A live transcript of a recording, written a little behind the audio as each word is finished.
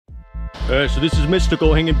Alright, so this is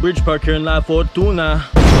Mistico hanging Bridge Park here in La Fortuna.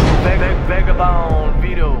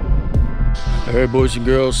 VagaBondVito. Alright, boys and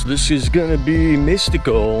girls, this is gonna be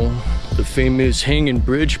Mistico, the famous hanging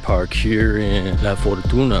bridge park here in La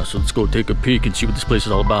Fortuna. So let's go take a peek and see what this place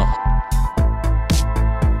is all about.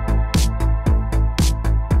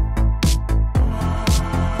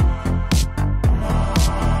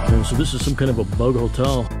 Okay, so this is some kind of a bug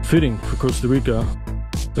hotel, fitting for Costa Rica.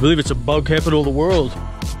 I believe it's a bug capital of the world.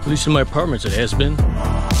 At least in my apartments it has been.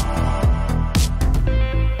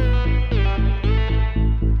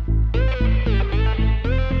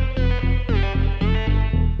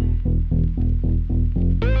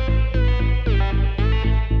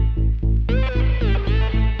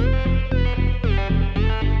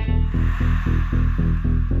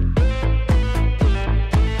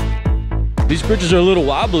 These bridges are a little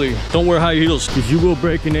wobbly. Don't wear high heels because you will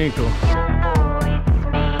break an ankle.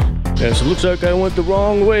 Yeah, so it looks like I went the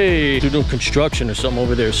wrong way. They're doing construction or something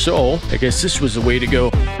over there, so I guess this was the way to go.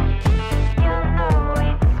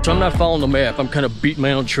 So I'm not following the map. I'm kind of beating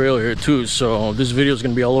my own trail here too, so this video is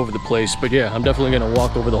going to be all over the place. But yeah, I'm definitely going to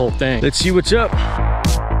walk over the whole thing. Let's see what's up.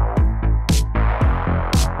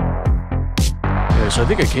 Yeah, so I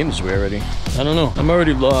think I came this way already. I don't know. I'm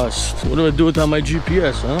already lost. What do I do without my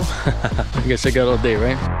GPS, huh? I guess I got all day,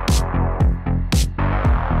 right?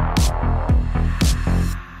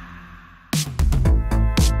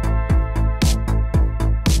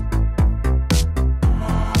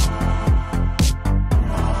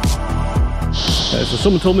 So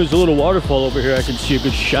someone told me there's a little waterfall over here I can see a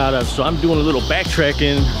good shot of, so I'm doing a little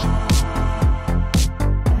backtracking.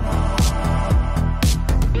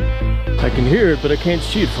 I can hear it, but I can't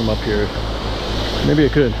see it from up here. Maybe I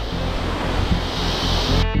could.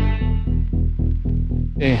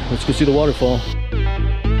 Hey, let's go see the waterfall.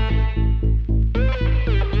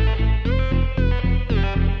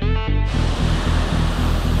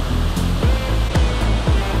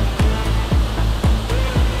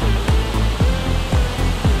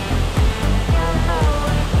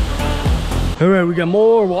 All right, we got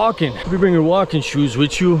more walking. If you bring your walking shoes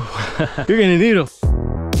with you, you're gonna need them.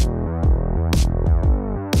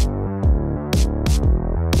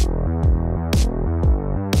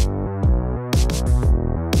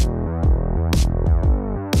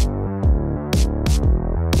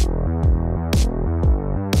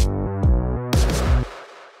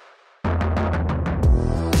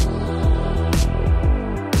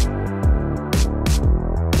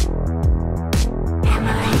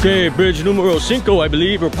 Okay, bridge numero 5, I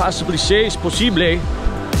believe, or possibly 6, posible.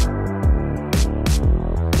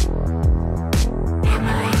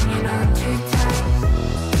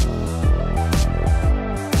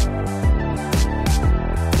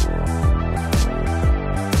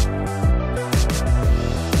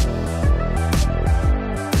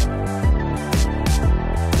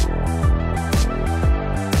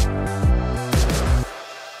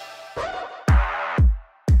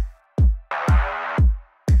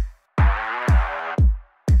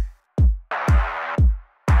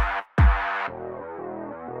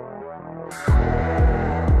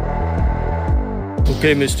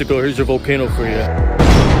 Okay, Mistico, here's your volcano for you.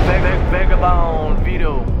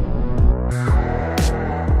 VagaBondVito.